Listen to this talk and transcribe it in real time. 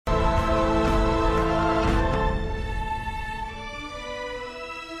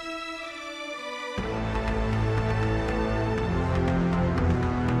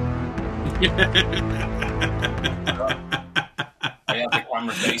I have the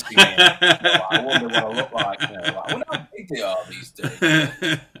camera facing me. I wonder what I look like. I wonder how big they are these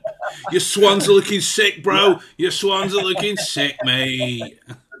days. Your swans are looking sick, bro. Your swans are looking sick, mate.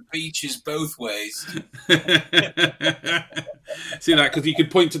 The beach is both ways. See that? Because you could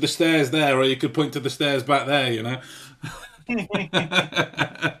point to the stairs there, or you could point to the stairs back there, you know. I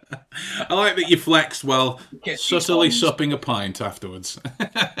like that you flexed while subtly supping a pint afterwards.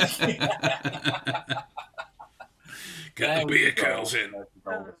 Get the beer curls in.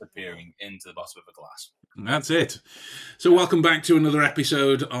 Disappearing into the bottom of a glass. That's it. So welcome back to another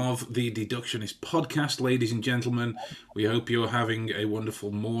episode of the Deductionist podcast, ladies and gentlemen. We hope you're having a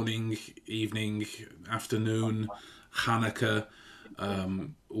wonderful morning, evening, afternoon, Hanukkah,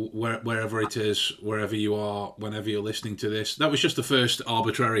 wherever it is, wherever you are, whenever you're listening to this. That was just the first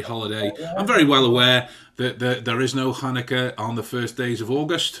arbitrary holiday. I'm very well aware that there is no Hanukkah on the first days of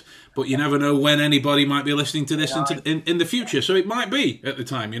August, but you never know when anybody might be listening to this in the future. So it might be at the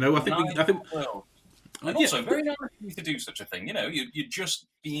time, you know. I think. And also, very nice of you to do such a thing. You know, you're just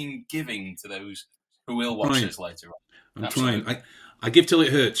being giving to those who will watch this later on. I'm trying. I give till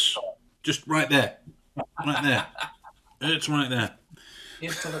it hurts. Just right there. Right there. Hurts right there.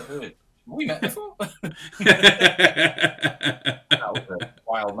 Give till it hurts. We met before. That was a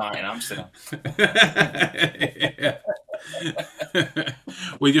wild night in Amsterdam.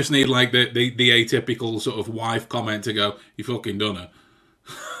 We just need like the atypical sort of wife comment to go, "You fucking done her."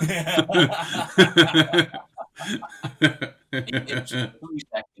 It was 3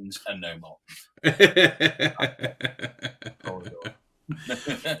 seconds and no more.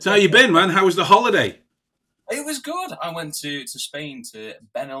 So how you been, man? How was the holiday? It was good. I went to Spain, to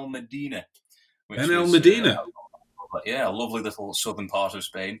Ben El Medina. Medina? Yeah, a lovely little southern part of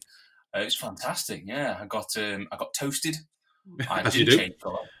Spain. It's fantastic. Yeah, I got toasted. I didn't change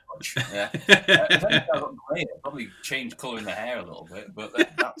colour much. Yeah, I got grey. I probably changed colour in the hair a little bit, but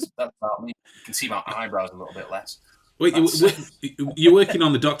that's about me. You can see my eyebrows a little bit less. Wait, you're working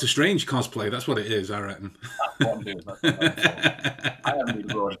on the Doctor Strange cosplay. That's what it is, I reckon. That's what I'm doing. I haven't been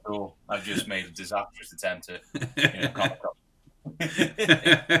bored at all. I've just made a disastrous attempt at Comic-Con.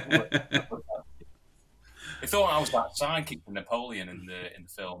 They thought I was that sidekick to Napoleon in the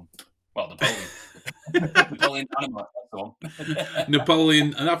film. Well, Napoleon Dynamite, that's the one.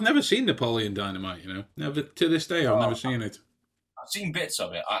 Napoleon, and I've never seen Napoleon Dynamite, you know. Never to this day, I've never seen it. I've seen bits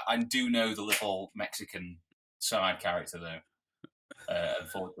of it. I do know the little Mexican side character, though.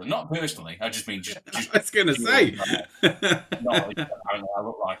 Unfortunately, not personally. I just mean just I was going to say. No, I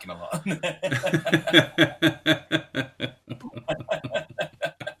look like him a lot.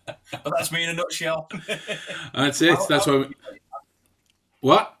 But that's me in a nutshell. That's it. That's what.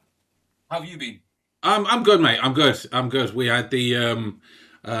 What? How have you been? I'm good, mate. I'm good. We had the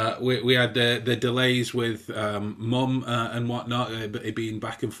we had the delays with mum and whatnot, being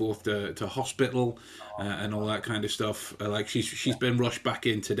back and forth to hospital and all that kind of stuff. Like she's been rushed back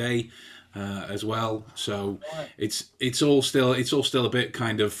in today as well. So it's all still a bit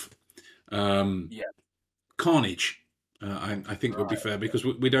kind of carnage. I think would be fair, because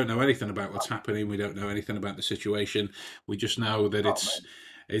we don't know anything about what's happening. We don't know anything about the situation. We just know that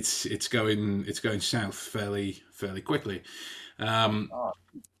it's going south fairly quickly. You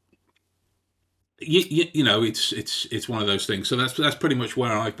know, it's one of those things. So that's pretty much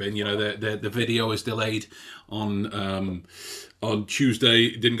where I've been. You know, the video is delayed on Tuesday.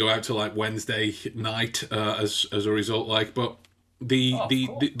 It didn't go out till like Wednesday night as a result. Like, but the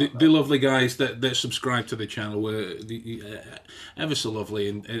lovely guys that subscribe to the channel were ever so lovely,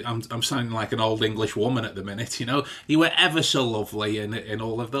 and I'm sounding like an old English woman at the minute. You know, you were ever so lovely in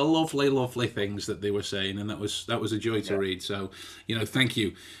all of the lovely things that they were saying, and that was a joy to read. So, you know, thank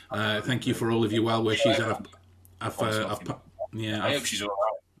you for all of your well wishes. I hope she's all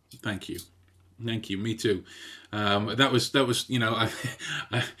right. Thank you. Me too. That was you know,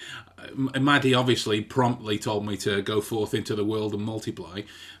 Maddie obviously promptly told me to go forth into the world and multiply,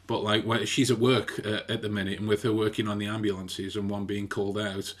 but like she's at work at the minute, and with her working on the ambulances and one being called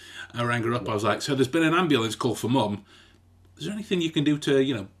out, I rang her up. I was like, so there's been an ambulance call for mum. Is there anything you can do to,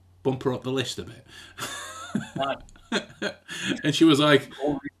 you know, bump her up the list a bit? And she was like,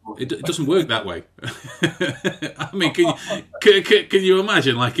 it doesn't work that way. I mean, can you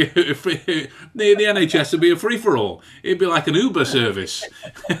imagine, like, if the NHS would be a free-for-all? It'd be like an Uber service.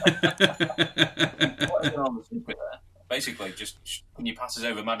 Basically, just can you pass us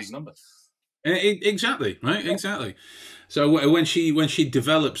over Maddie's number? Exactly, right? Exactly. So when she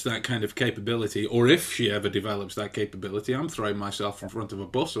develops that kind of capability, or if she ever develops that capability, I'm throwing myself in front of a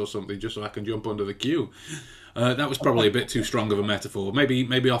bus or something just so I can jump under the queue. That was probably a bit too strong of a metaphor.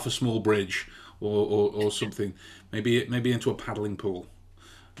 Maybe off a small bridge or something. Maybe into a paddling pool.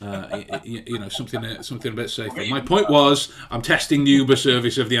 Something a bit safer. My point was, I'm testing the Uber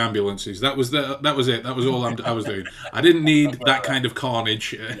service of the ambulances. That was it. That was all I was doing. I didn't need that kind of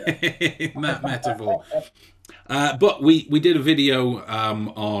carnage in that metaphor. But we did a video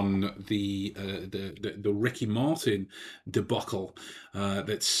on the Ricky Martin debacle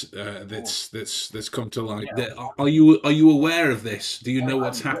that's come to light. Are you aware of this? Do you know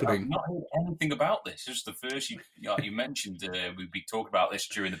what's happening? I've not heard anything about this. This is the first you mentioned. We'd be talking about this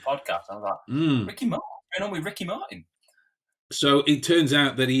during the podcast. I was like, Ricky Martin. What's going on with Ricky Martin? So it turns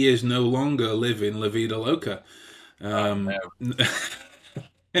out that he is no longer living La Vida Loca. No.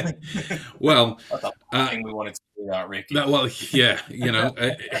 Well, that's the thing we wanted to do that, Ricky. Well, yeah,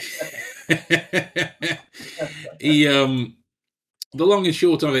 he. The long and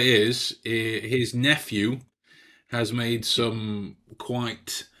short of it is, his nephew has made some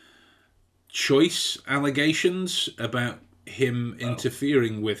quite choice allegations about him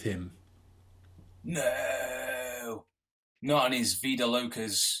interfering with him. No, not on his Vida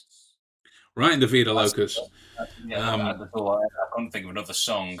Locas. Right in the Vida Locas. I couldn't think of another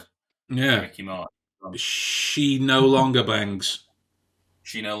song. Yeah. Ricky Martin. She no longer bangs.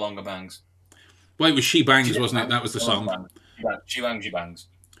 She no longer bangs. Well, it was She Bangs, wasn't it? That was the song. She bangs, she bangs.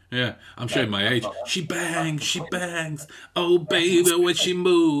 Yeah, I'm showing my age. She bangs, she bangs. Oh, baby, when she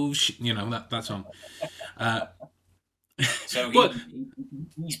moves. That song. So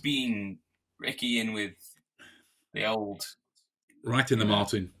he's been Ricky in with the old. Right in the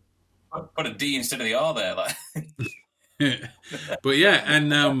Martin. Put a D instead of the R there. But yeah,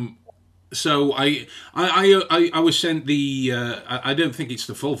 and so I was sent the. I don't think it's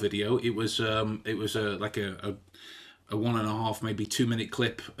the full video. It was like a 1.5, maybe 2 minute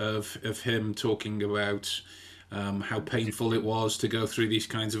clip of him talking about how painful it was to go through these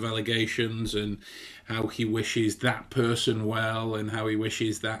kinds of allegations, and how he wishes that person well, and how he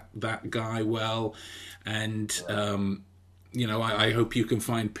wishes that guy well, and I hope you can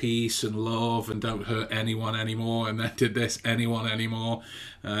find peace and love and don't hurt anyone anymore, and then did this anyone anymore,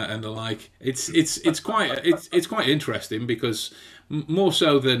 and the like. It's quite interesting, because more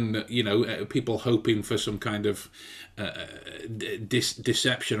so than people hoping for some kind of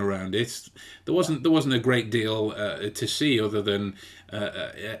deception around it, there wasn't a great deal to see, other than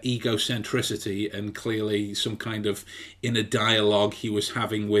egocentricity, and clearly some kind of inner dialogue he was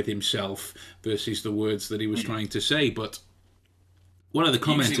having with himself versus the words that he was trying to say. But one of the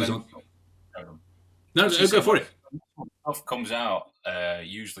commenters on... No, go for it. Stuff comes out,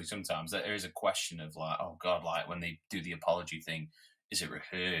 usually sometimes there is a question of like, oh God, like when they do the apology thing, is it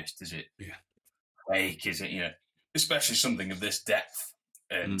rehearsed? Is it fake? Is it, especially something of this depth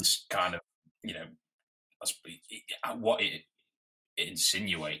and kind of, what it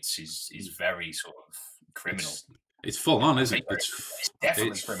insinuates is very sort of criminal. It's full on, isn't it? It's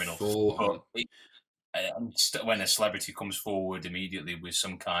definitely criminal. Full on. And when a celebrity comes forward immediately with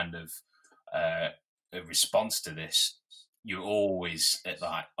some kind of a response to this, you're always at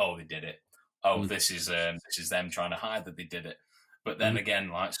like, oh, they did it. Oh, this is them trying to hide that they did it. But then again,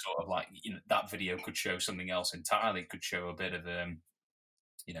 like sort of like that video could show something else entirely. It could show a bit of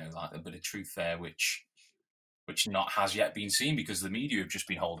like a bit of truth there, which not has yet been seen, because the media have just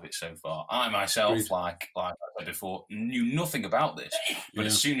been hold of it so far. I myself, like I said before, knew nothing about this. But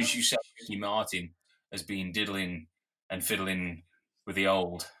as soon as you said Ricky Martin has been diddling and fiddling with the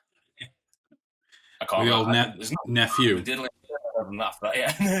old, I can't. The old nephew. Diddling after that,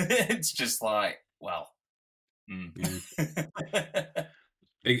 yeah. It's just like, well.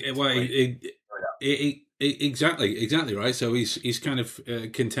 Exactly right. So he's kind of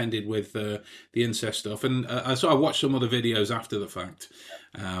contended with the incest stuff, and so I watched some other videos after the fact,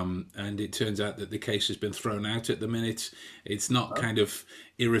 and it turns out that the case has been thrown out at the minute. It's not kind of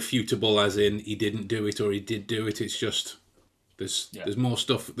irrefutable, as in he didn't do it or he did do it. It's just there's more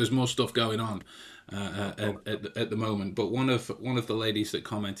stuff. There's more stuff going on at the moment. But one of the ladies that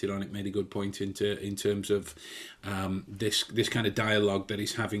commented on it made a good point in terms of this kind of dialogue that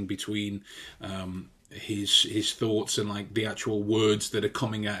he's having between his thoughts and like the actual words that are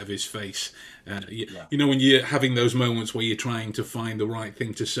coming out of his face. When you're having those moments where you're trying to find the right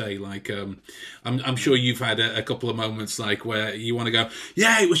thing to say, like I'm sure you've had a couple of moments like where you want to go,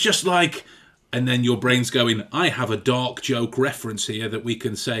 yeah, it was just like. And then your brain's going, I have a dark joke reference here that we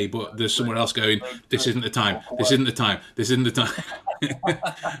can say, but there's someone else going, this isn't the time, this isn't the time, this isn't the time.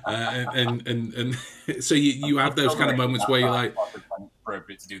 and so you have those kind of moments where you're like...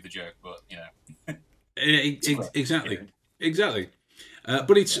 appropriate to do the joke, but, Exactly.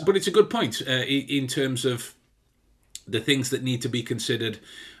 But it's a good point in terms of the things that need to be considered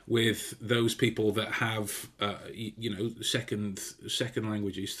with those people that have, second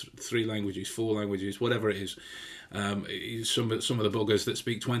languages, 3 languages, 4 languages, whatever it is. Some of the buggers that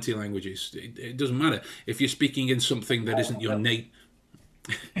speak 20 languages. It doesn't matter if you're speaking in something that isn't your native.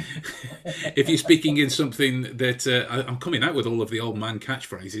 If you're speaking in something that I'm coming out with all of the old man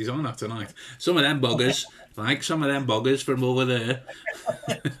catchphrases, aren't I, tonight? Some of them buggers, like some of them buggers from over there.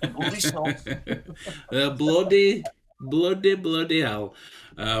 bloody hell.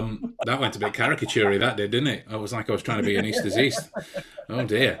 That went a bit caricature-y, that did, didn't it? It was like I was trying to be an East as East. Oh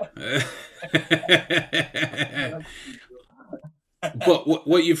dear. But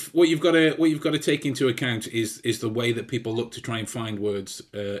what you've got to take into account is the way that people look to try and find words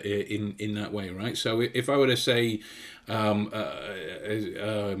in that way, right? So if I were to say, oh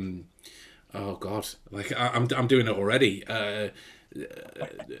God, like I'm doing it already.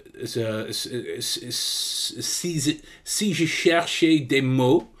 Si je cherchais des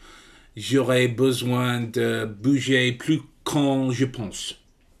mots, j'aurais besoin de bouger plus quand je pense.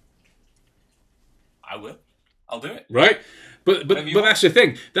 I will. I'll do it. Right? But that's the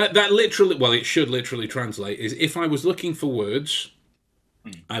thing. That literally, well, it should literally translate is if I was looking for words,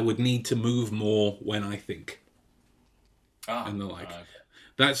 I would need to move more when I think. And the like.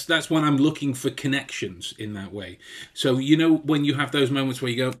 That's when I'm looking for connections in that way. So, when you have those moments where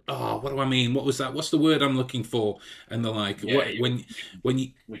you go, oh, what do I mean? What was that? What's the word I'm looking for? And the like. Yeah, when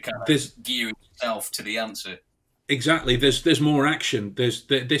you gear yourself to the answer. Exactly. There's more action. This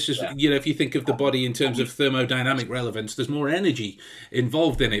is if you think of the body in terms of thermodynamic relevance, there's more energy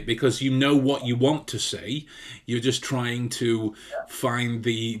involved in it because you know what you want to say. You're just trying to find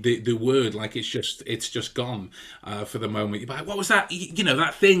the word. Like it's just gone for the moment. You're like, what was that?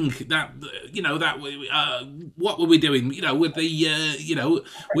 That thing. What were we doing? With the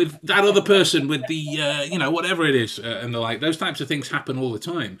with that other person. With the whatever it is, and the like. Those types of things happen all the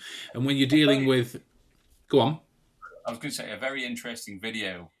time. And when you're dealing with, go on. I was going to say a very interesting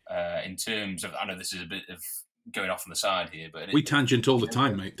video in terms of. I know this is a bit of going off on the side here, but we tangent all the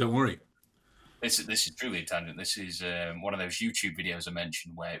time, mate. Don't worry. This is truly a tangent. This is one of those YouTube videos I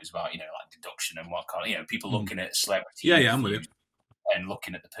mentioned where it was about like deduction and what kind of people looking at celebrity. Yeah, I'm with you. And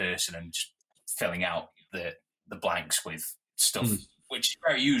looking at the person and just filling out the blanks with stuff, which is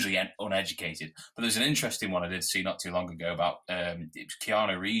very usually uneducated. But there's an interesting one I did see not too long ago about it was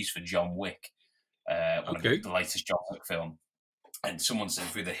Keanu Reeves for John Wick. One of the latest John Wick film, and someone said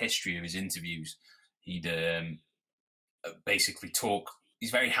through the history of his interviews, he'd basically talk.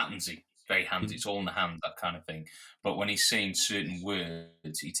 He's very handsy. It's all in the hand, that kind of thing. But when he's saying certain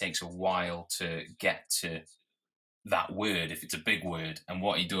words, he takes a while to get to that word if it's a big word. And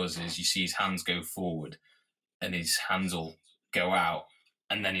what he does is you see his hands go forward, and his hands will go out,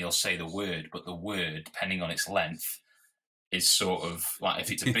 and then he'll say the word. But the word, depending on its length, is sort of like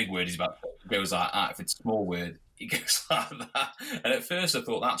if it's a big word, he goes like that. If it's a small word, he goes like that. And at first I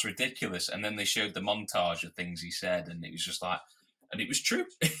thought that's ridiculous. And then they showed the montage of things he said, and it was just like, and it was true.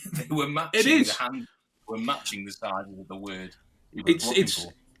 They were matching the hand, were matching the size of the word.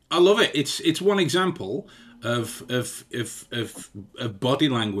 I love it. It's one example of body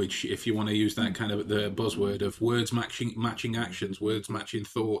language, if you want to use that kind of the buzzword of words matching actions, words matching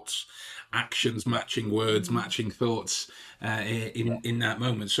thoughts, actions matching words, matching thoughts in that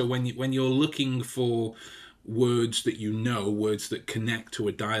moment. So when you're looking for words that words that connect to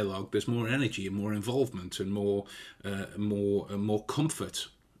a dialogue, there's more energy and more involvement and more comfort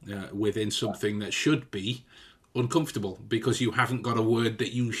within something that should be uncomfortable because you haven't got a word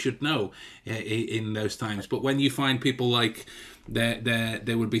that you should know in those times. But when you find people like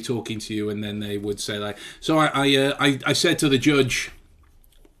they would be talking to you and then they would say like, so I said to the judge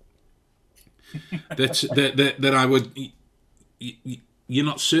that I would, you're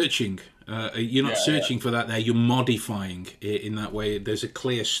not searching searching for that there, you're modifying it in that way. There's a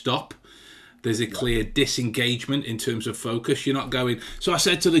clear stop. There's a clear disengagement in terms of focus. You're not going, so I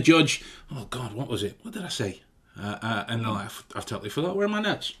said to the judge, oh God, what was it? What did I say? And I've totally forgot. Where are my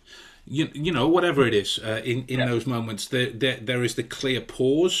notes? Whatever it is, in those moments, there is the clear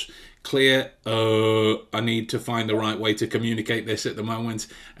pause, I need to find the right way to communicate this at the moment,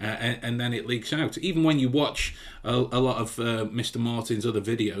 and then it leaks out. Even when you watch a lot of Mr. Martin's other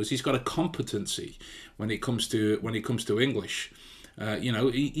videos, he's got a competency when it comes to English.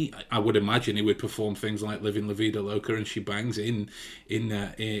 I would imagine he would perform things like "Living La Vida Loca" and "She Bangs" in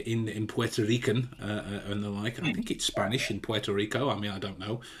Puerto Rican and the like. I think it's Spanish in Puerto Rico. I mean, I don't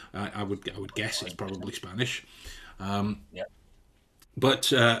know. I would guess it's probably Spanish.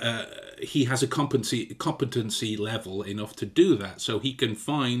 But he has a competency level enough to do that, so he can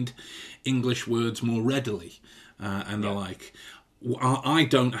find English words more readily and the like. I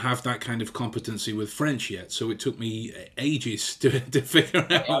don't have that kind of competency with French yet, so it took me ages to figure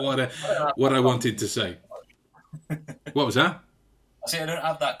out what I wanted to say. What was that? I say I don't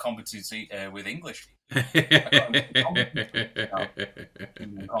have that competency with English.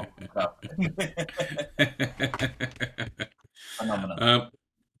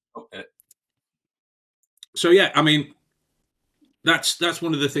 So yeah, I mean, that's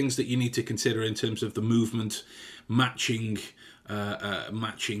one of the things that you need to consider in terms of the movement matching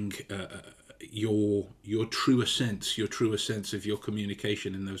your truer sense of your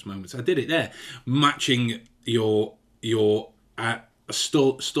communication in those moments. I did it there, matching your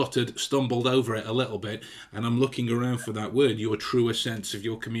stuttered, stumbled over it a little bit, and I'm looking around for that word, your truer sense of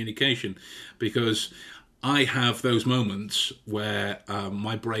your communication, because I have those moments where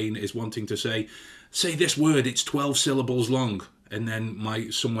my brain is wanting to say this word, it's 12 syllables long, and then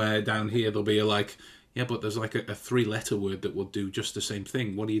somewhere down here there'll be like, yeah, but there's like a 3-letter word that will do just the same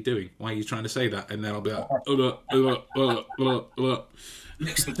thing. What are you doing? Why are you trying to say that? And then I'll be like,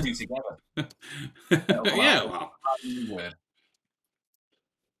 mix the two together. Yeah, well.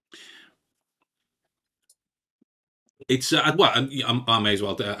 It's well, I may as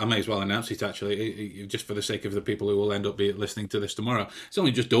well announce it actually, just for the sake of the people who will end up listening to this tomorrow. It's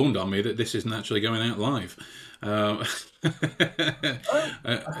only just dawned on me that this isn't actually going out live. I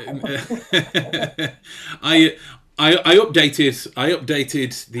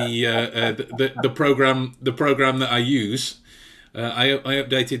updated the program that I use. I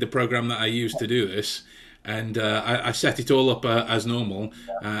updated the program that I use to do this. And I set it all up as normal,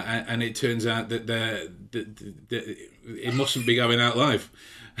 and it turns out that it mustn't be going out live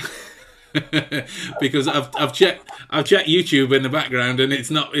because I've checked YouTube in the background and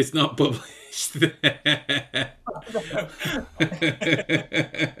it's not published there.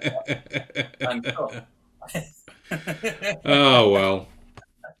 Oh well.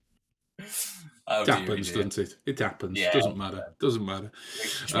 It happens, doesn't it? It happens. Yeah. Doesn't matter.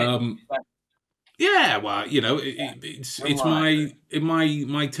 Yeah, well, you know, it's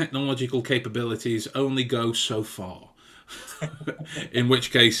my technological capabilities only go so far. In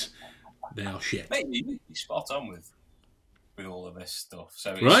which case, they are shit. Mate, you're spot on with all of this stuff.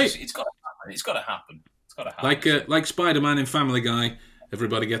 So it's got to happen. It's got to happen. Like Spider-Man in Family Guy,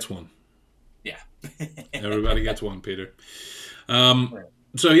 everybody gets one. Yeah, everybody gets one, Peter.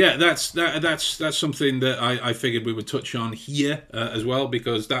 So yeah, that's something that I figured we would touch on here as well,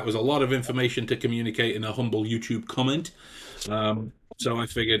 because that was a lot of information to communicate in a humble YouTube comment. So I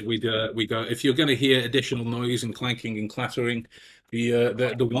figured we go. If you're going to hear additional noise and clanking and clattering,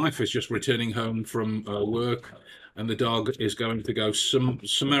 the wife is just returning home from work, and the dog is going to go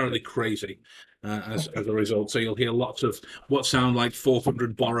summarily crazy as a result. So you'll hear lots of what sound like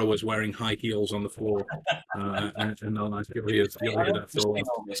 400 borrowers wearing high heels on the floor, and you'll hear that.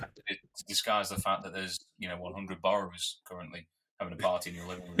 To disguise the fact that there's 100 borrowers currently having a party in your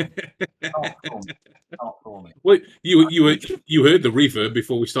living room. Can't fool me. Well, you heard the reverb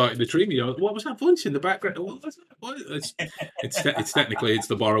before we started the stream. You know, what was that voice in the background? What was that? It's technically it's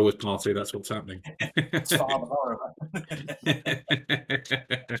the borrowers' party. That's what's happening. It's Father Borrower.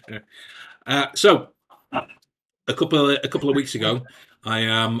 So a couple of weeks ago, I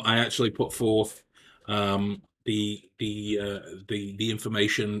actually put forth the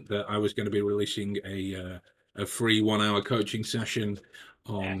information that I was going to be releasing a free 1-hour coaching session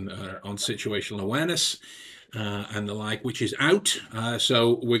on situational awareness and the like, which is out.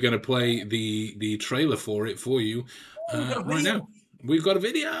 So we're going to play the trailer for it for you right now. We've got a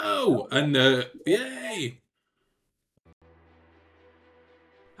video, and yay!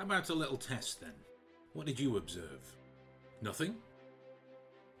 How about a little test then? What did you observe? Nothing?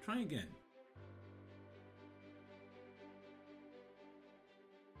 Try again.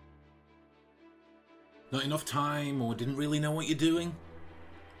 Not enough time, or didn't really know what you're doing?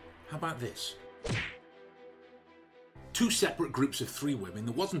 How about this? 2 separate groups of 3 women.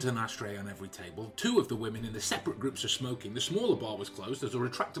 There wasn't an ashtray on every table. 2 of the women in the separate groups are smoking. The smaller bar was closed. There's a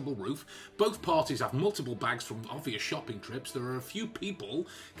retractable roof. Both parties have multiple bags from obvious shopping trips. There are a few people,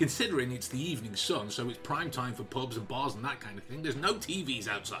 considering it's the evening sun, so it's prime time for pubs and bars and that kind of thing. There's no TVs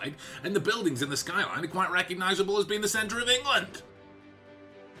outside, and the buildings in the skyline are quite recognisable as being the centre of England.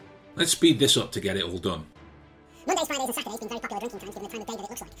 Let's speed this up to get it all done. Mondays, Fridays and Saturdays being very popular drinking times given the time of day that it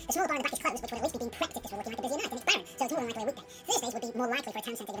looks like. The small bar in the back is closed, which would at least be being prepped if this were looking like a busy night, and it's barren, so it's more than likely a weekday. Thursdays would be more likely for a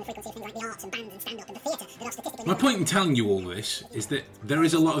town centre given the frequency of things like the arts and bands and stand-up and the theatre that are statistically... My point in telling you all this is that there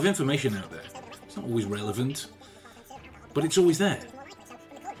is a lot of information out there. It's not always relevant, but it's always there.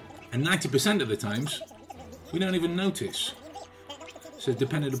 And 90% of the times, we don't even notice. So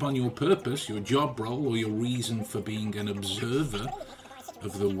depending upon your purpose, your job role, or your reason for being an observer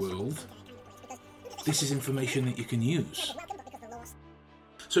of the world, this is information that you can use.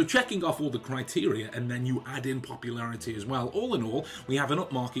 So checking off all the criteria, and then you add in popularity as well. All in all, we have an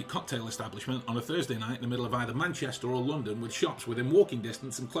upmarket cocktail establishment on a Thursday night in the middle of either Manchester or London, with shops within walking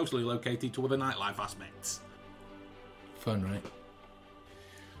distance and closely located to other nightlife aspects. Fun, right?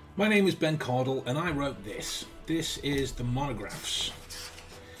 My name is Ben Cardle, and I wrote this. This is The Monographs,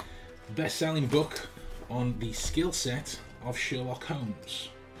 best-selling book on the skill set of Sherlock Holmes.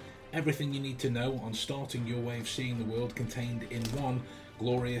 Everything you need to know on starting your way of seeing the world contained in one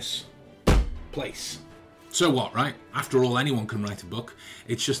glorious place. So what, right? After all, anyone can write a book.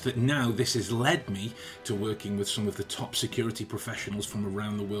 It's just that now this has led me to working with some of the top security professionals from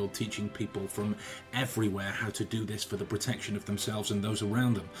around the world, teaching people from everywhere how to do this for the protection of themselves and those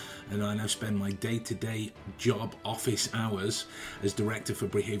around them. And I now spend my day-to-day job office hours as Director for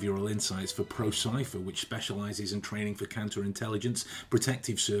Behavioural Insights for ProCipher, which specialises in training for counterintelligence,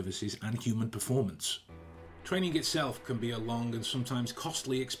 protective services and human performance. Training itself can be a long and sometimes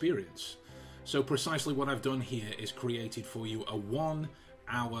costly experience. So precisely what I've done here is created for you a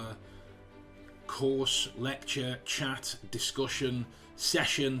 1-hour course, lecture, chat, discussion,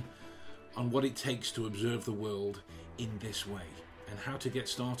 session on what it takes to observe the world in this way and how to get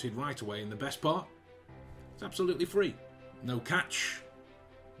started right away. And the best part, it's absolutely free. No catch,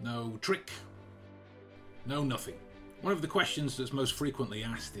 no trick, no nothing. One of the questions that's most frequently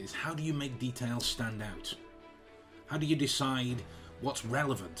asked is, how do you make details stand out? How do you decide what's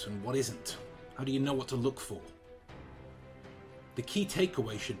relevant and what isn't? How do you know what to look for? The key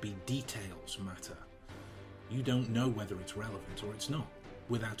takeaway should be details matter. You don't know whether it's relevant or it's not,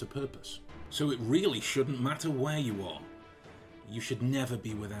 without a purpose. So it really shouldn't matter where you are. You should never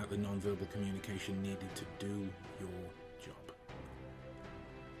be without the non-verbal communication needed to do your job.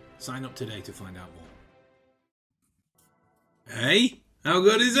 Sign up today to find out more. Hey, how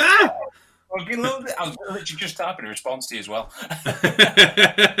good is that? I was literally just typing a response to you as well.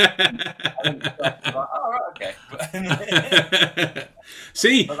 All right, okay.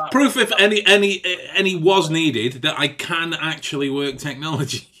 See, proof if any was needed that I can actually work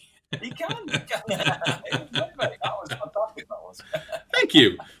technology. You can. That was fantastic. That was. Thank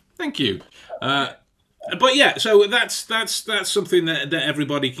you. But yeah, so that's something that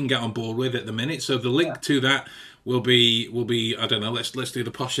everybody can get on board with at the minute. So the link to that will be I don't know. Let's do the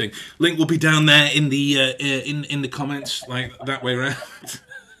posh thing. Link will be down there in the in the comments, like that way around.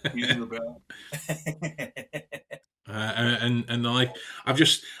 And like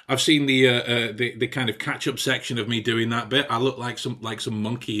I've seen the kind of catch up section of me doing that bit. I look like some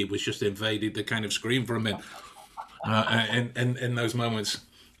monkey. It was just invaded the kind of screen from him in those moments.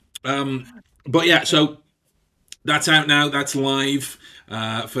 But yeah, so that's out now. That's live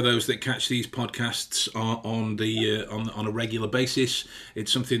for those that catch these podcasts on a regular basis.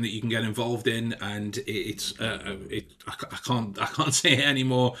 It's something that you can get involved in, and I can't say it any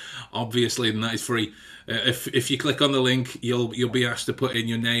more obviously than that. It's free. If you click on the link, you'll be asked to put in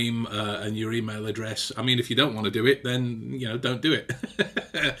your name and your email address. I mean, if you don't want to do it, then don't do it.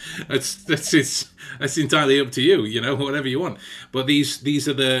 That's entirely up to you. Whatever you want. But these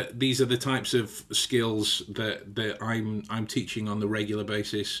are the types of skills that I'm teaching on the regular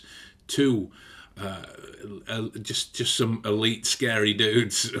basis to just some elite scary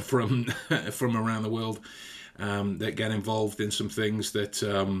dudes from around the world that get involved in some things that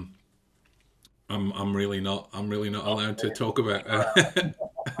I'm really not allowed to talk about.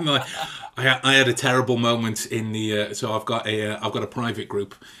 I had a terrible moment in the so I've got a private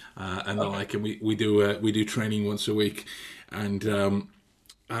group and we do training once a week, and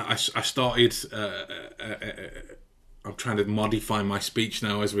I started I'm trying to modify my speech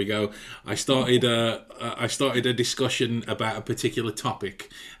now as we go. I started a discussion about a particular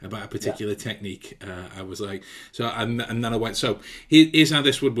topic, about a particular technique. I was like, so, and then I went, so here's how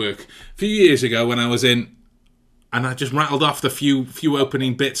this would work. A few years ago when I was in, and I just rattled off the few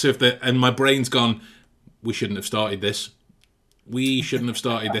opening bits of and my brain's gone, we shouldn't have started this. We shouldn't have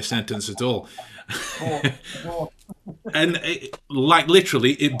started this sentence at all. And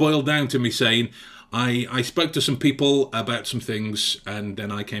literally, it boiled down to me saying, I spoke to some people about some things, and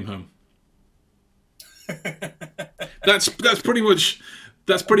then I came home. That's pretty much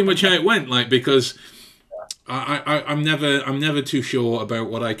how it went. Because I'm never too sure about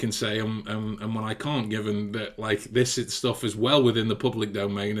what I can say and what I can't, given that this stuff is well within the public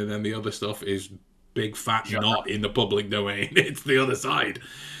domain, and then the other stuff is big fat not in the public domain. It's the other side.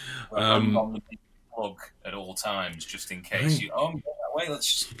 On the plug at all times, just in case. way.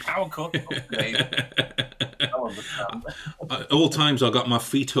 Let's just power cut. At all times, I got my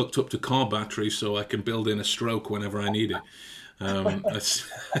feet hooked up to car batteries so I can build in a stroke whenever I need it. That's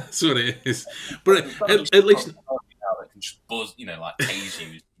what it is. But at least that can just buzz, like tase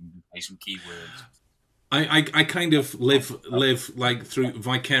you, say some keywords. I kind of live like through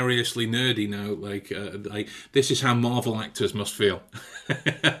vicariously nerdy now. Like this is how Marvel actors must feel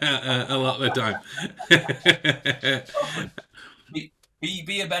a lot of the time.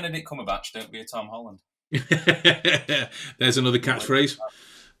 Be a Benedict Cumberbatch, don't be a Tom Holland. There's another catchphrase.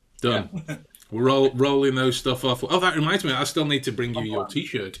 Done. Yeah. We're rolling those stuff off. Oh, that reminds me. I still need to bring you your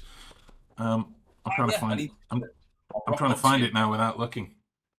T-shirt. I'm trying to find it. I'm trying to find it now without looking.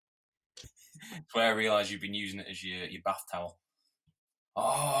 It's where I realise you've been using it as your bath towel.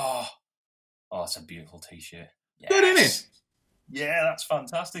 Oh, it's a beautiful T-shirt. Yes. Good, isn't it? Yeah, that's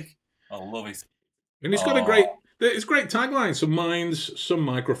fantastic. I love it. And it's got a great tagline. Some minds, some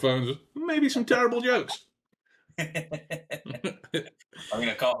microphones, maybe some terrible jokes. I mean,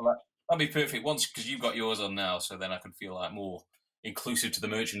 I can't. That'd be perfect once because you've got yours on now, so then I can feel like more inclusive to the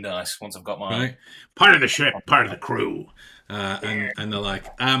merchandise once I've got mine. Right. Part of the ship, part of the crew, and the like.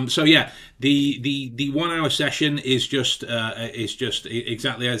 So yeah, the 1 hour session is just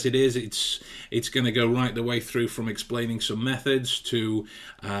exactly as it is. It's going to go right the way through from explaining some methods to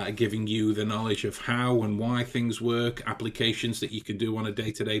giving you the knowledge of how and why things work, applications that you can do on a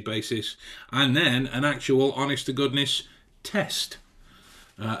day-to-day basis, and then an actual honest to goodness test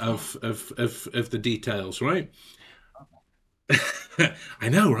of the details, right? I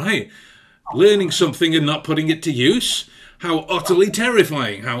know, right? Learning something and not putting it to use. How utterly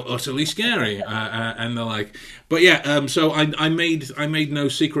terrifying! How utterly scary, and the like. But yeah, so I made no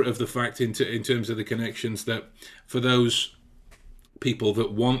secret of the fact in terms of the connections that for those people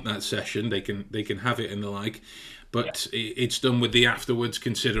that want that session, they can have it and the like. But it's done with the afterwards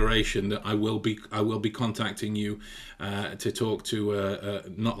consideration that I will be contacting you to talk to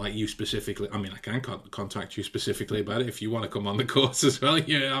not like you specifically. I mean, I can contact you specifically about it if you want to come on the course as well.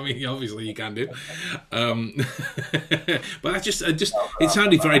 Yeah, I mean, obviously you can do. But I just it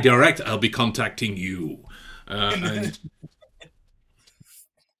sounded very direct. I'll be contacting you,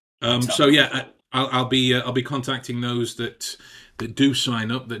 so yeah, I'll be contacting those that do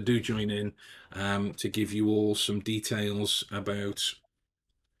sign up, that do join in. To give you all some details about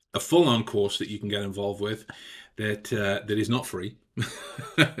a full-on course that you can get involved with that is not free,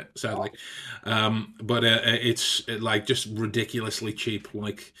 sadly, but it's like just ridiculously cheap.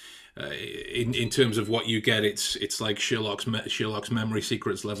 Like in terms of what you get, it's like Sherlock's Memory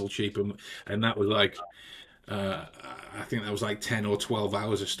Secrets level cheap, and that was like I think that was like 10 or 12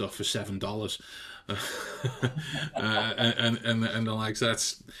 hours of stuff for $7. And the likes.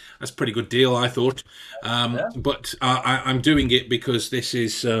 That's a pretty good deal, I thought. But I'm doing it because this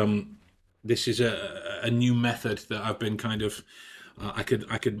is a new method that I've been kind of I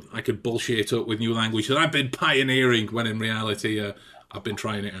could bullshit up with new language that I've been pioneering when in reality I've been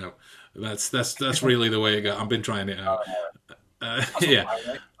trying it out. That's really the way it goes. I've been trying it out. Yeah.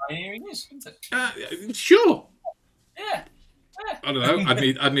 Pioneering is, isn't it? Sure. Yeah. I don't know.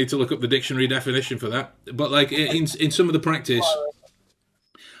 I'd need to look up the dictionary definition for that. But like in some of the practice,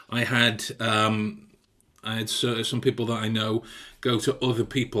 I had some people that I know go to other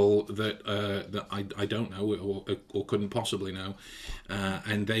people that I don't know or couldn't possibly know,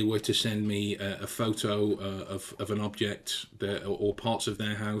 and they were to send me a photo of an object or parts of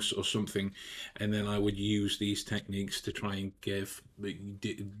their house or something, and then I would use these techniques to try and give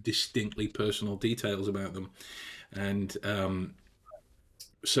distinctly personal details about them. And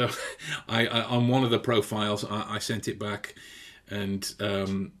so I on one of the profiles I sent it back, and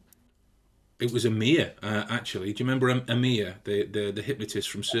it was Amir actually. Do you remember Amir, the hypnotist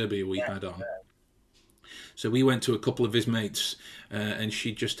from Serbia we had on? So we went to a couple of his mates, and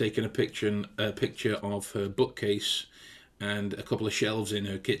she'd just taken a picture of her bookcase and a couple of shelves in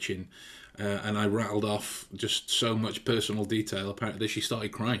her kitchen. And I rattled off just so much personal detail. Apparently, she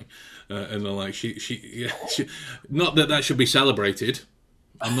started crying, and like she not that should be celebrated.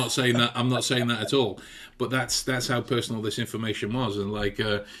 I'm not saying that at all. But that's how personal this information was. And like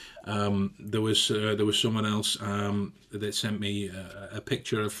there was someone else that sent me a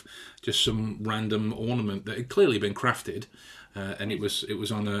picture of just some random ornament that had clearly been crafted, and it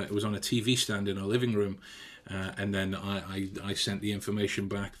was on a TV stand in our living room. And then I sent the information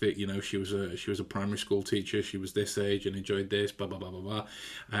back that she was a primary school teacher. She was this age and enjoyed this, blah blah blah blah blah.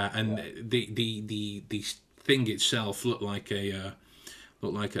 And the thing itself looked like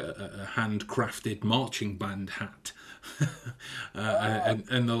looked like a handcrafted marching band hat.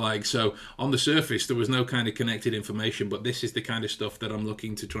 And the like. So on the surface, there was no kind of connected information, but this is the kind of stuff that I'm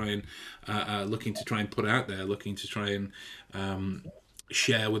looking to try and put out there, looking to try and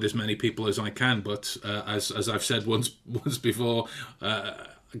share with as many people as I can. But as I've said once before,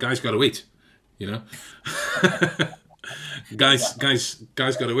 guys got to eat, you know. guys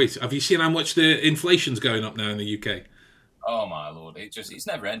got to eat. Have you seen how much the inflation's going up now in the UK? Oh my lord! It's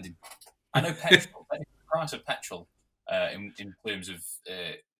never ending. I know petrol. The price of petrol in terms of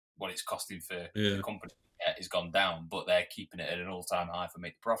what it's costing for the company has gone down, but they're keeping it at an all-time high for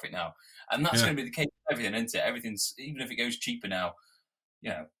make profit now, and that's going to be the case with everything, isn't it? Everything's, even if it goes cheaper now, you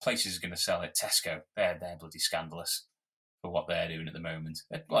know, places are going to sell it. Tesco, they're bloody scandalous for what they're doing at the moment.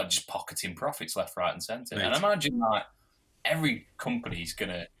 They're just pocketing profits left, right, and centre. Right. And I imagine like every company's going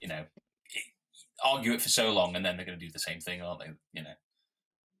to, you know, argue it for so long, and then they're going to do the same thing, aren't they? You know,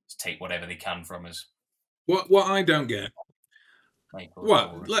 just take whatever they can from us. What I don't get.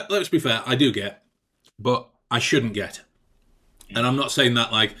 Well, let's be fair, I do get, but I shouldn't get. And I'm not saying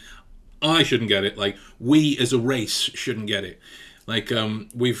that like I shouldn't get it. Like we as a race shouldn't get it. Like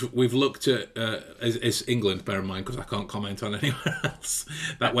we've looked at as England, bear in mind, because I can't comment on anywhere else.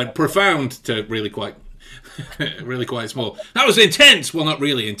 That went profound to really quite small. That was intense. Well, not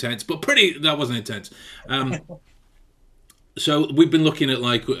really intense, but that wasn't intense. So we've been looking at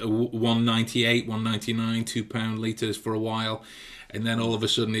like 198, 199, £2 litres for a while. And then all of a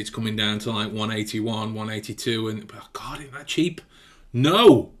sudden it's coming down to like 181, 182. And oh God, isn't that cheap?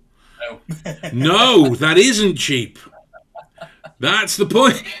 No, that isn't cheap. That's the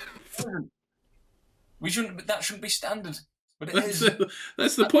point. That shouldn't be standard, but it is.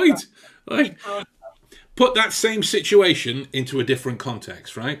 That's the point. Like, put that same situation into a different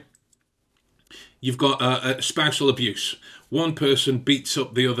context, right? You've got a spousal abuse. One person beats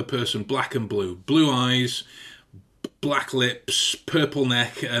up the other person, black and blue eyes, black lips, purple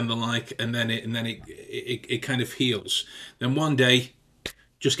neck, and the like, and then it kind of heals. Then one day,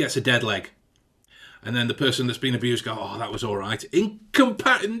 just gets a dead leg. And then the person that's been abused go, oh, that was all right.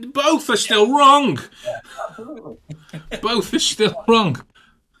 Both are still wrong. Yeah, absolutely. Both are still wrong.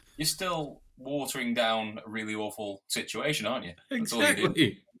 You're still watering down a really awful situation, aren't you? That's exactly. All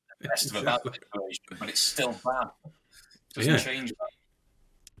you do. The rest of a bad situation, but it's still bad. It doesn't change that.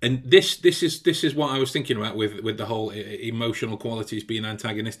 And this is what I was thinking about with the whole emotional qualities being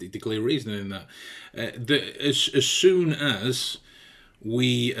antagonistic to clear reasoning. In that, as soon as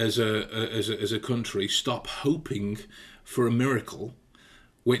we as a country stop hoping for a miracle,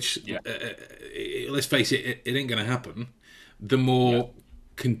 which let's face it, it ain't going to happen, the more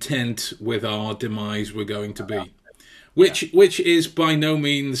content with our demise we're going to be, which is by no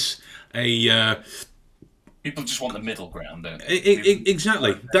means a. People just want the middle ground, don't they?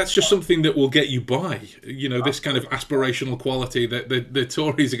 Exactly. That's just something that will get you by. You know, this kind of aspirational quality that the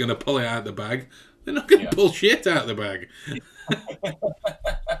Tories are going to pull it out of the bag. They're not going to pull shit out of the bag.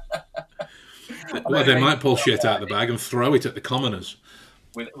 Well, they might pull shit out of the bag and throw it at the commoners.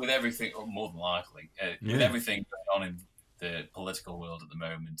 With everything, or more than likely, with everything going on in the political world at the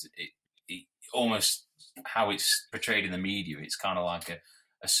moment, it almost how it's portrayed in the media, it's kind of like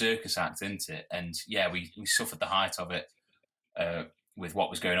a circus act, isn't it? And we suffered the height of it with what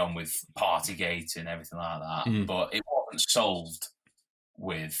was going on with Partygate and everything like that. But it wasn't solved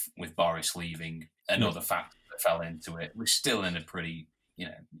with Boris leaving and other factors that fell into it. We're still in a pretty,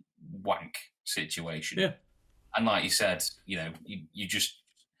 wank situation. Yeah. And like you said, you just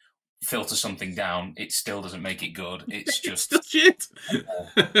filter something down, it still doesn't make it good. It's just still shit.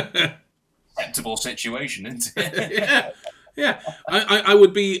 Acceptable situation, isn't it? Yeah. I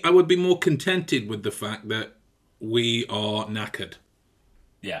would be more contented with the fact that we are knackered.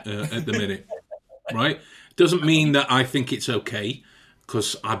 Yeah. At the minute, right? Doesn't mean that I think it's okay,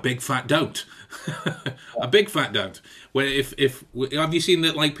 because I big fat don't. I big fat don't. Where if have you seen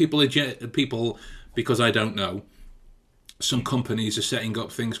that, like, people because I don't know, some companies are setting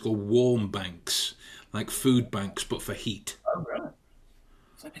up things called warm banks, like food banks, but for heat. Oh, really?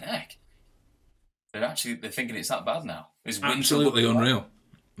 Flipping heck. They're thinking it's that bad now. It's absolutely unreal.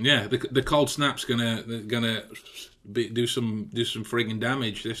 Yeah, the cold snap's gonna do some frigging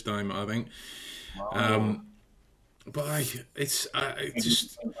damage this time, I think. Wow. But it's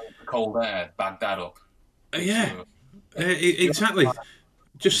just cold air bagged that up. Yeah, exactly.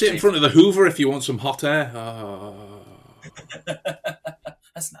 Just sit in front of the Hoover if you want some hot air. Oh.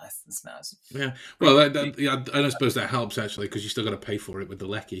 That's nice. Yeah. Well, I don't suppose that helps actually, because you still got to pay for it with the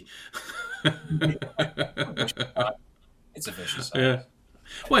lecky. It's a vicious cycle. Yeah.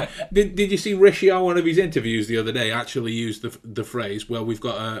 Well, did you see Rishi on one of his interviews the other day actually used the phrase, "Well, we've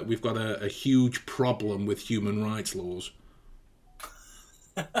got a huge problem with human rights laws."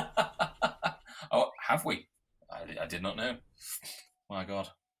 Oh, have we? I did not know. My God!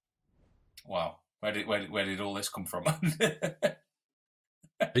 Wow, where did all this come from?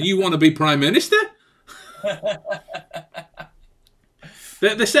 And you want to be Prime Minister?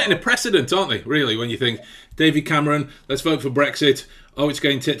 They're setting a precedent, aren't they, really, when you think, David Cameron, let's vote for Brexit. Oh, it's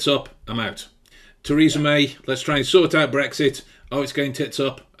going tits up, I'm out. Theresa May, let's try and sort out Brexit. Oh, it's going tits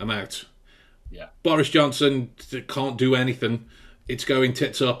up, I'm out. Yeah. Boris Johnson can't do anything. It's going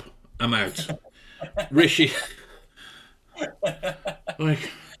tits up, I'm out. Rishi. Like,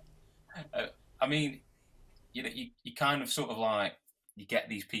 I mean, you know, you kind of sort of like, you get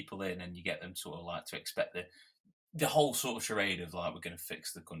these people in and you get them sort of like to expect the whole sort of charade of like, we're going to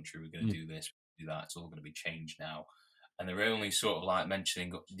fix the country, we're going to do this, do that, it's all going to be changed now. And they're only sort of like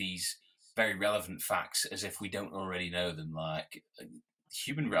mentioning these very relevant facts as if we don't already know them, like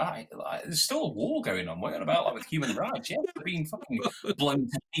human rights. Like, there's still a war going on. What about like with human rights? Yeah, they're being fucking blown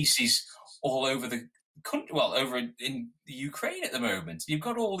to pieces all over the country. Well, over in the Ukraine at the moment, you've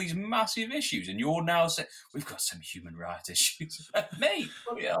got all these massive issues, and you're now saying we've got some human rights issues, mate.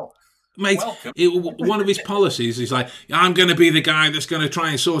 Bloody hell. Mate, one of his policies is like, I'm going to be the guy that's going to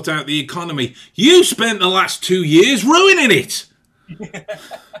try and sort out the economy. You spent the last 2 years ruining it.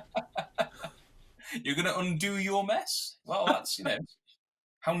 You're going to undo your mess? Well, that's, you know,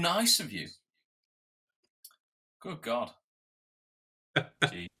 how nice of you. Good God.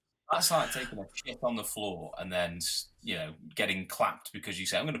 Gee. That's like taking a shit on the floor and then, you know, getting clapped because you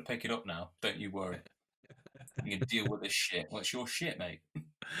say, I'm going to pick it up now. Don't you worry. You can deal with this shit. What's your shit, mate?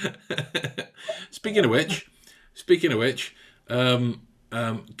 Speaking of which,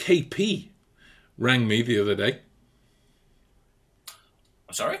 KP rang me the other day.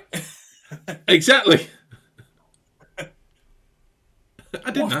 I'm sorry? Exactly.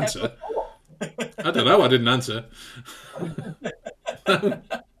 I didn't answer. I don't know. I didn't answer.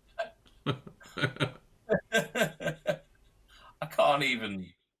 I can't even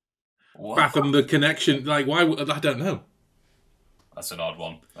fathom the connection. Like, why? I don't know. That's an odd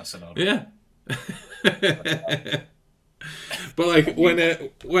one. Yeah. But like when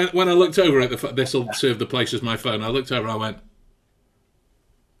I looked over at this will serve the place as my phone. I looked over. I went.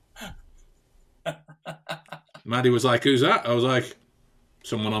 Maddie was like, "Who's that?" I was like,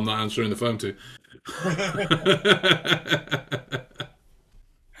 "Someone I'm not answering the phone to."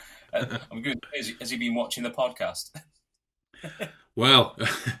 I'm good. Has he been watching the podcast? Well,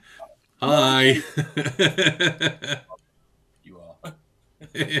 hi. You are.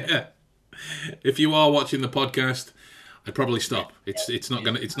 Yeah. If you are watching the podcast, I'd probably stop. It's not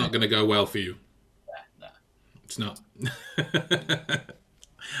gonna go well for you. Nah. It's not.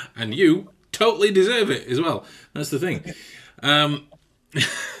 And you totally deserve it as well. That's the thing.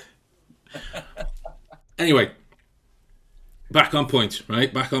 Anyway, back on point,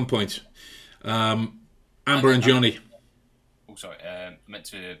 right? Back on point. Amber and Johnny. Oh, sorry. I meant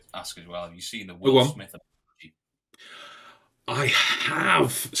to ask as well. Have you seen the Will Smith apology? I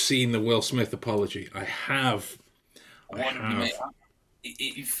have seen the Will Smith apology. I have.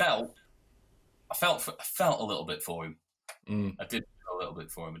 It felt. I felt a little bit for him. I did feel a little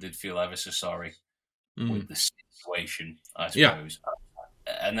bit for him. I did feel ever so sorry with the situation, I suppose.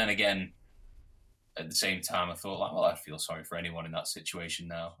 Yeah. And then again, at the same time, I thought, like, well, I feel sorry for anyone in that situation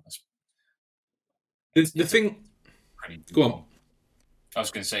now. The thing. Go on. I was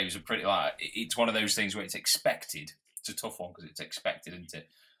going to say, it was a pretty, like, it's one of those things where it's expected. It's a tough one because it's expected, isn't it?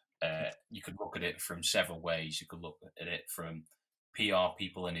 You could look at it from several ways. You could look at it from PR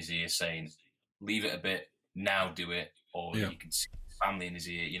people in his ear saying, leave it a bit, now do it. Or you could see his family in his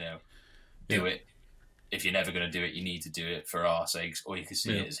ear, you know, do it. If you're never going to do it, you need to do it for our sakes. Or you could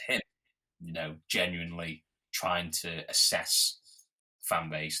see it as him, you know, genuinely trying to assess fan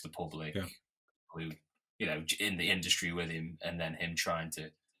base, the public, who, you know, in the industry with him, and then him trying to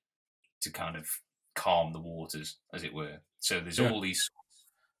kind of calm the waters, as it were. So there's all these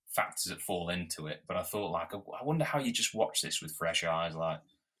factors that fall into it. But I thought, like, I wonder how you just watch this with fresh eyes, like,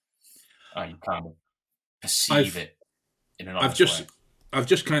 how you kind of perceive it in an honest way. I've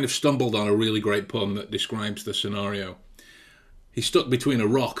just kind of stumbled on a really great pun that describes the scenario. He's stuck between a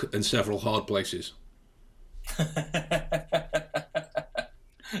rock and several hard places.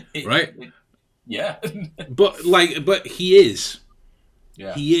 Right? Yeah. but he is.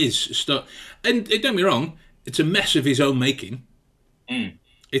 Yeah. He is stuck. And don't get me wrong, it's a mess of his own making.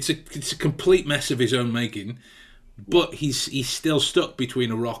 It's a complete mess of his own making. but he's still stuck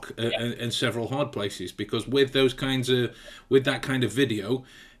between a rock and several hard places, because with that kind of video,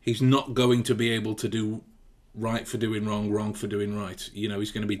 he's not going to be able to do right for doing wrong, wrong for doing right. You know,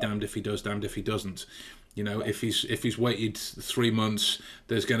 he's going to be damned if he does, damned if he doesn't. You know, if he's waited 3 months,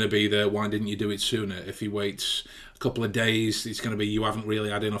 there's going to be the why didn't you do it sooner? If he waits a couple of days, it's going to be you haven't really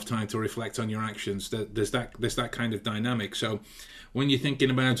had enough time to reflect on your actions. There's that kind of dynamic. So when you're thinking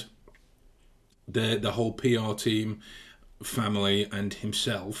about the whole PR team, family, and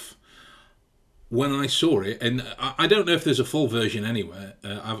himself, when I saw it, and I don't know if there's a full version anywhere.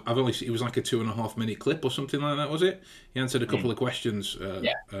 I've only it was like a 2.5 minute clip or something like that. Was it? He answered a couple of questions, and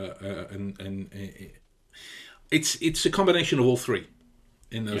it's a combination of all three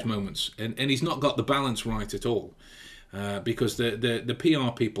in those moments, and he's not got the balance right at all. Because the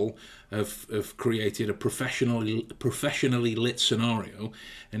PR people have created a professionally lit scenario,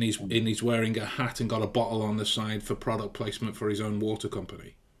 and he's wearing a hat and got a bottle on the side for product placement for his own water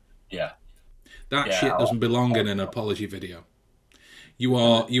company. Yeah, that shit doesn't belong in an apology video.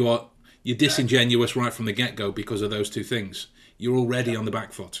 You're disingenuous right from the get go because of those two things. You're already on the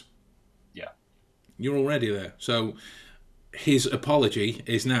back foot. Yeah, you're already there. So his apology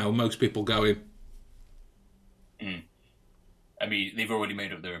is now most people going. I mean, they've already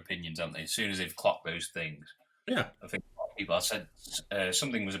made up their opinions, haven't they? As soon as they've clocked those things. Yeah. I think people. I said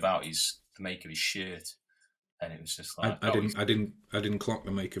something was about the make of his shirt, and it was just like I didn't clock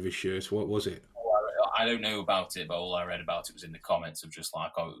the make of his shirt. What was it? I don't know about it, but all I read about it was in the comments of just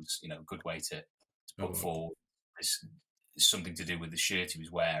like, it was a good way to put forward this something to do with the shirt he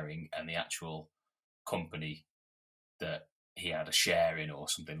was wearing and the actual company that he had a share in or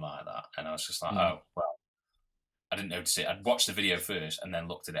something like that. And I was just like, oh well. I didn't notice it. I'd watched the video first and then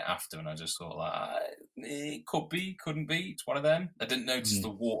looked at it after, and I just thought, like, it could be, couldn't be. It's one of them. I didn't notice the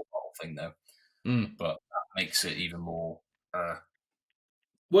water bottle thing though, but that makes it even more.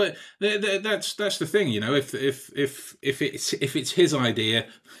 Well, that's the thing, you know. If it's his idea,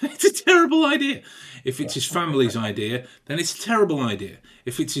 it's a terrible idea. If it's his family's idea, then it's a terrible idea.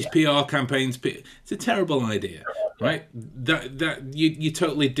 If it's his PR campaign's, it's a terrible idea, right? That you're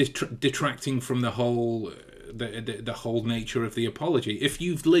totally detracting from the whole. The whole nature of the apology. If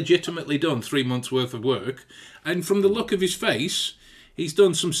you've legitimately done 3 months worth of work, and from the look of his face, he's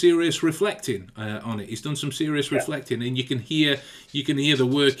done some serious reflecting on it. He's done some serious reflecting, and you can hear the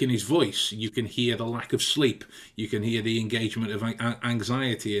work in his voice. You can hear the lack of sleep. You can hear the engagement of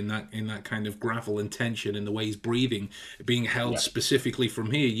anxiety in that kind of gravel and tension in the way he's breathing, being held specifically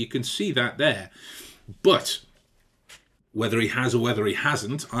from here. You can see that there, but. Whether he has or whether he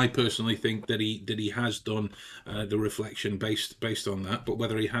hasn't, I personally think that he has done the reflection based on that. But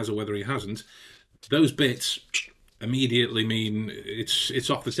whether he has or whether he hasn't, those bits immediately mean it's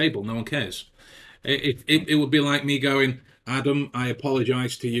off the table. No one cares. It would be like me going, Adam, I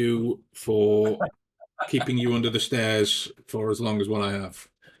apologise to you for keeping you under the stairs for as long as what I have.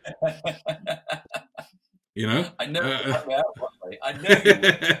 You know? I know. I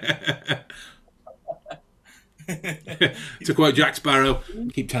know. To quote Jack Sparrow,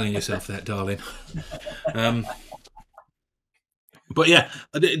 keep telling yourself that, darling. But yeah,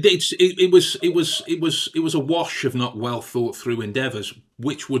 it was a wash of not well thought through endeavours,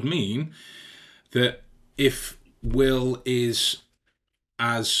 which would mean that if Will is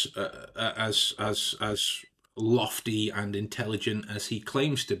as lofty and intelligent as he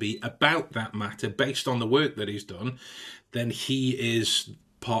claims to be about that matter, based on the work that he's done, then he is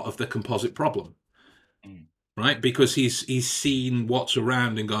part of the composite problem. Right, because he's seen what's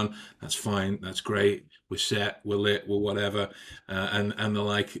around and gone, that's fine, that's great, we're set, we're lit, we're whatever, and the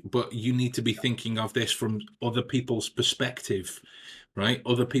like. But you need to be thinking of this from other people's perspective, right?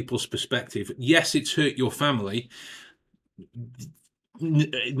 Other people's perspective. Yes, it's hurt your family.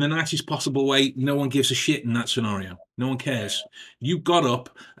 In the nicest possible way, no one gives a shit in that scenario. No one cares. You got up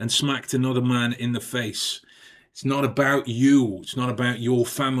and smacked another man in the face. It's not about you. It's not about your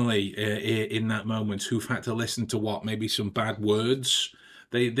family in that moment who've had to listen to maybe some bad words.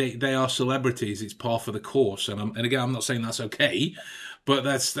 They are celebrities. It's par for the course. And again, I'm not saying that's okay, but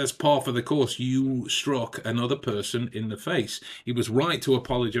that's par for the course. You struck another person in the face. He was right to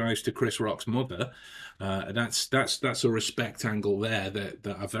apologise to Chris Rock's mother. That's a respect angle there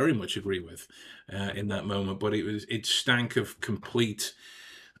that I very much agree with in that moment. But it stank of complete.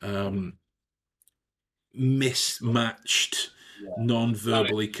 Mismatched,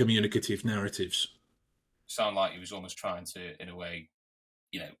 non-verbally communicative narratives. Sound like he was almost trying to, in a way,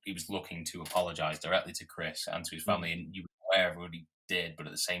 he was looking to apologise directly to Chris and to his family, and you were aware of what he did, but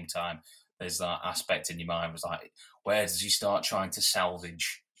at the same time, there's that aspect in your mind was like, where does he start trying to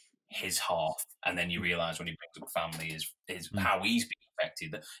salvage his half, and then you realise when he brings up family is how he's being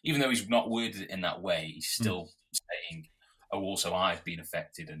affected. That even though he's not worded it in that way, he's still saying, "Oh, also I've been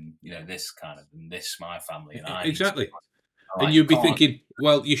affected, and this kind of, and this my family, and I exactly." Like, and you'd be thinking,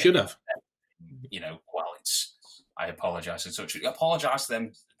 well, you should have. Well, I apologise and such. Apologise to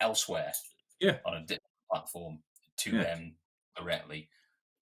them elsewhere. Yeah. On a different platform to them directly.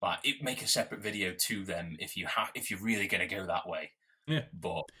 Like, make a separate video to them if you're really going to go that way. Yeah.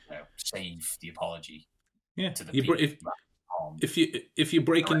 But save the apology. Yeah. To the people. If you're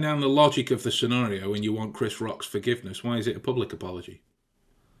breaking down the logic of the scenario and you want Chris Rock's forgiveness, why is it a public apology?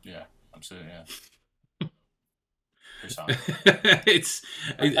 Yeah, absolutely. Yeah.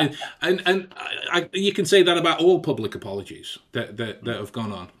 You can say that about all public apologies that have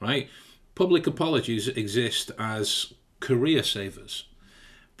gone on, right? Public apologies exist as career savers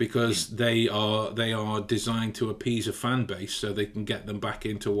because they are designed to appease a fan base so they can get them back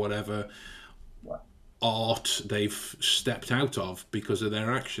into whatever art they've stepped out of because of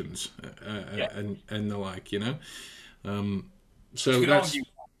their actions and the like, so that's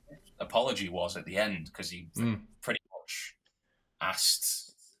apology was at the end because he pretty much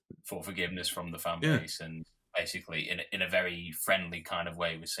asked for forgiveness from the fan base and basically in a very friendly kind of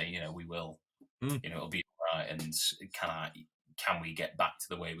way was saying, we will, it'll be all right, and can we get back to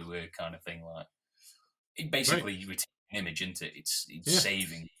the way we were, kind of thing. Like, it basically you retain an image, isn't it? It's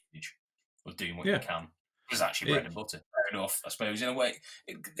saving the image or doing what you can. It's actually bread and butter. Fair enough, I suppose, in a way.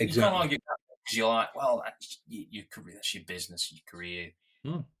 You can't argue that because you're like, well, your career, that's your business, your career.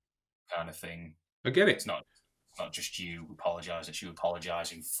 Kind of thing. I get it. It's not just you apologise, it's you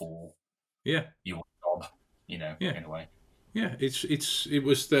apologising for your job, in a way. Yeah, it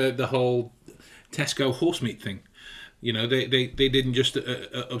was the whole Tesco horse meat thing. They didn't just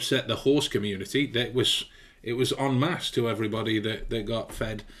upset the horse community. It was en masse to everybody that got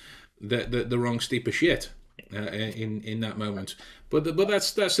fed the wrong steep of shit in that moment. But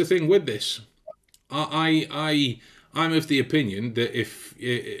that's the thing with this. I'm of the opinion that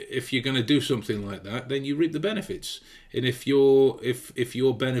if you're going to do something like that, then you reap the benefits. And if your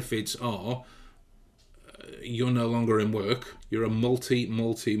benefits are you're no longer in work, you're a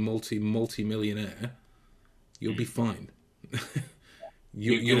multi-millionaire, you'll be fine.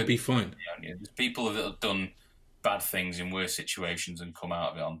 You'll be fine. There's people that have done bad things in worse situations and come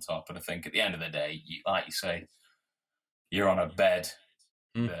out of it on top. And I think at the end of the day, like you say, you're on a bed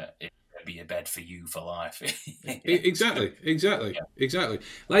that be a bed for you for life. Exactly.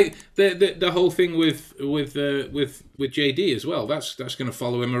 Like the whole thing with JD as well. That's going to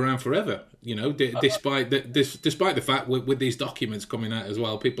follow him around forever. Despite the fact with these documents coming out as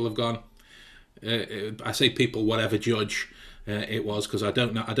well, people have gone. I say people, whatever judge it was, because I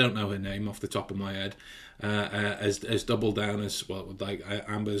don't know her name off the top of my head. As double down as well, like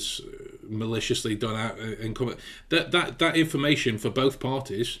Amber's maliciously done out and come. That information for both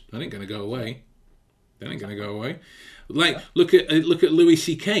parties, that ain't going to go away. Like look at Louis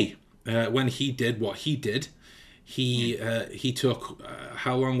C.K. When he did what he did, he took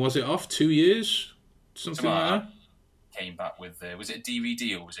how long was it off? 2 years, something like that. Came back with was it a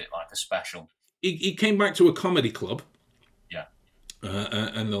DVD or was it like a special? He came back to a comedy club. Yeah.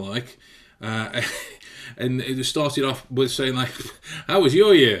 And the like. And it started off with saying like, "How was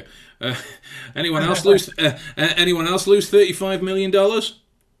your year? Anyone else lose $35 million?"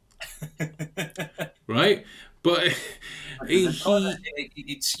 Right, but it's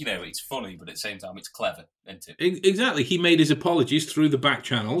funny, but at the same time it's clever, isn't it? Exactly. He made his apologies through the back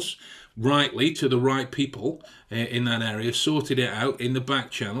channels, rightly to the right people in that area, sorted it out in the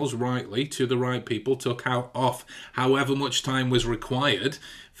back channels rightly to the right people, took off however much time was required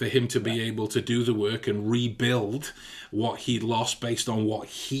for him to be able to do the work and rebuild what he'd lost based on what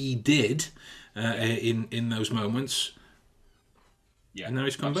he did in those moments. Yeah, and now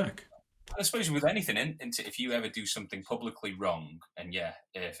he's come back. I suppose with anything, if you ever do something publicly wrong, and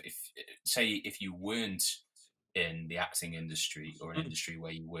if you weren't in the acting industry or an industry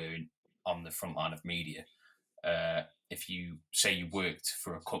where you weren't on the front line of media, if you say you worked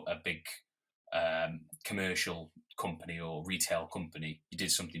for a big commercial company or retail company, you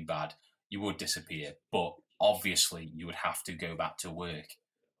did something bad, you would disappear. But obviously, you would have to go back to work.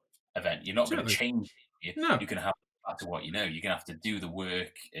 You're not going to change it. No. You're going to have to go back to what you know. You're going to have to do the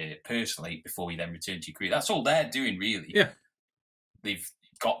work personally before you then return to your career. That's all they're doing, really. Yeah. They've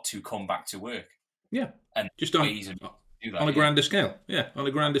got to come back to work. Yeah. And just do that on a grander scale. Yeah, on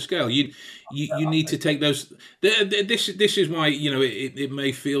a grander scale. You need to take those. This is why, you know, it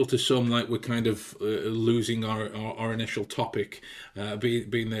may feel to some like we're kind of losing our initial topic,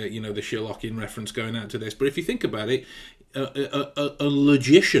 being the, you know, the Sherlockian reference going out to this. But if you think about it, a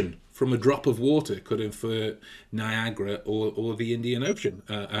logician from a drop of water could infer Niagara or the Indian Ocean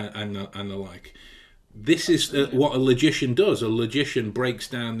and the like. This is what a logician does. A logician breaks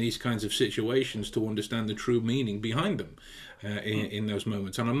down these kinds of situations to understand the true meaning behind them in those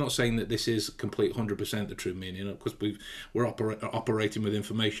moments. And I'm not saying that this is complete 100% the true meaning. Of course, we're operating with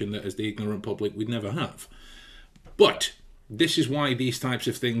information that, as the ignorant public, we'd never have. But this is why these types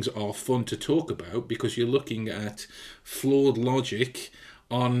of things are fun to talk about, because you're looking at flawed logic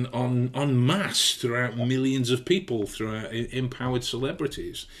on mass throughout millions of people, throughout empowered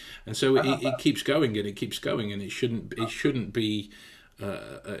celebrities, and so it keeps going and it keeps going, and it shouldn't be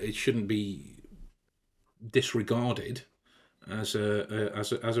disregarded as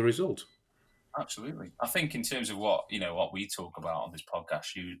a result. Absolutely. I think in terms of what we talk about on this podcast,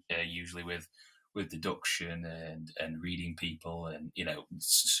 usually with deduction and reading people and, you know,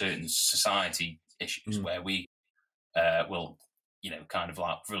 certain society issues where we will, you know, kind of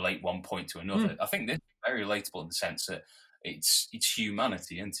like relate one point to another. I think this is very relatable in the sense that it's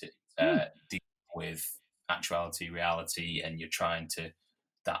humanity, isn't it? Dealing with actuality, reality, and you're trying to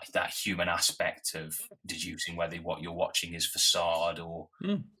that human aspect of deducing whether what you're watching is facade or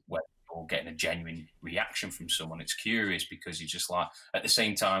whether you're getting a genuine reaction from someone. It's curious because you're just like, at the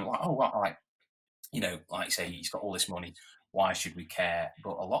same time, like, oh, well, like, you know, like say he's got all this money, why should we care?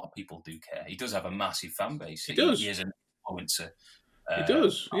 But a lot of people do care. He does have a massive fan base. He does. He is an influencer. He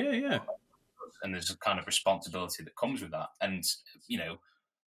does. Yeah. And there's a kind of responsibility that comes with that. And, you know,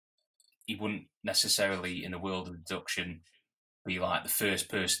 he wouldn't necessarily, in the world of deduction, be like the first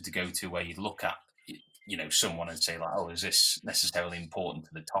person to go to where you'd look at, you know, someone and say like, oh, is this necessarily important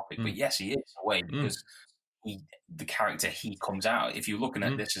to the topic? But yes, he is in a way, because the character he comes out, if you're looking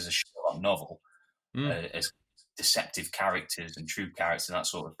at this as a Sherlock novel, as deceptive characters and true characters and that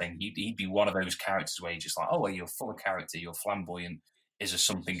sort of thing, he'd be one of those characters where you're just like, oh, well, you're full of character, you're flamboyant. Is there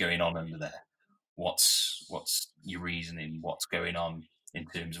something going on under there? What's your reasoning? What's going on in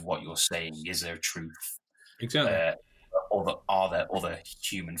terms of what you're saying? Is there truth? Exactly. Are there other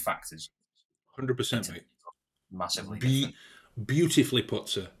human factors? 100%, mate. Massively different. Beautifully put,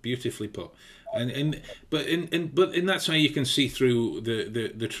 sir. Beautifully put. But that's how you can see through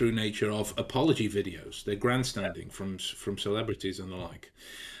the true nature of apology videos. They're grandstanding from celebrities and the like.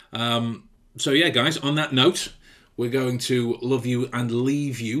 So yeah, guys. On that note, we're going to love you and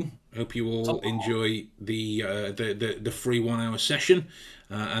leave you. Hope you all enjoy the free 1 hour session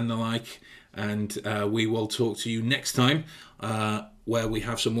and the like. And we will talk to you next time, where we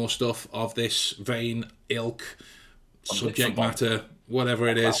have some more stuff of this vein, ilk, subject matter, whatever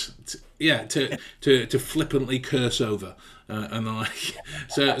it is. To flippantly curse over and the like.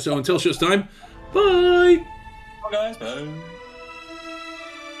 So until such time, bye. Bye, guys. Bye.